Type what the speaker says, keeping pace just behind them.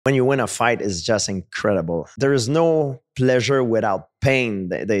When you win a fight, it's just incredible. There is no pleasure without pain,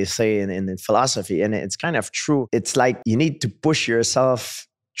 they say in philosophy. And it's kind of true. It's like you need to push yourself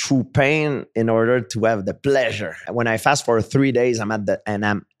through pain in order to have the pleasure. When I fast for 3 days, I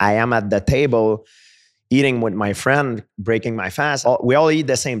am at the table eating with my friend, breaking my fast. We all eat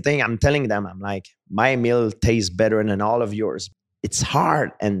the same thing. I'm telling them, I'm like, my meal tastes better than all of yours. It's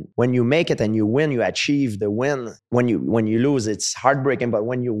hard, and when you make it and you win, you achieve the win. When you lose, it's heartbreaking, but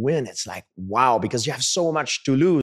when you win, it's like wow, because you have so much to lose.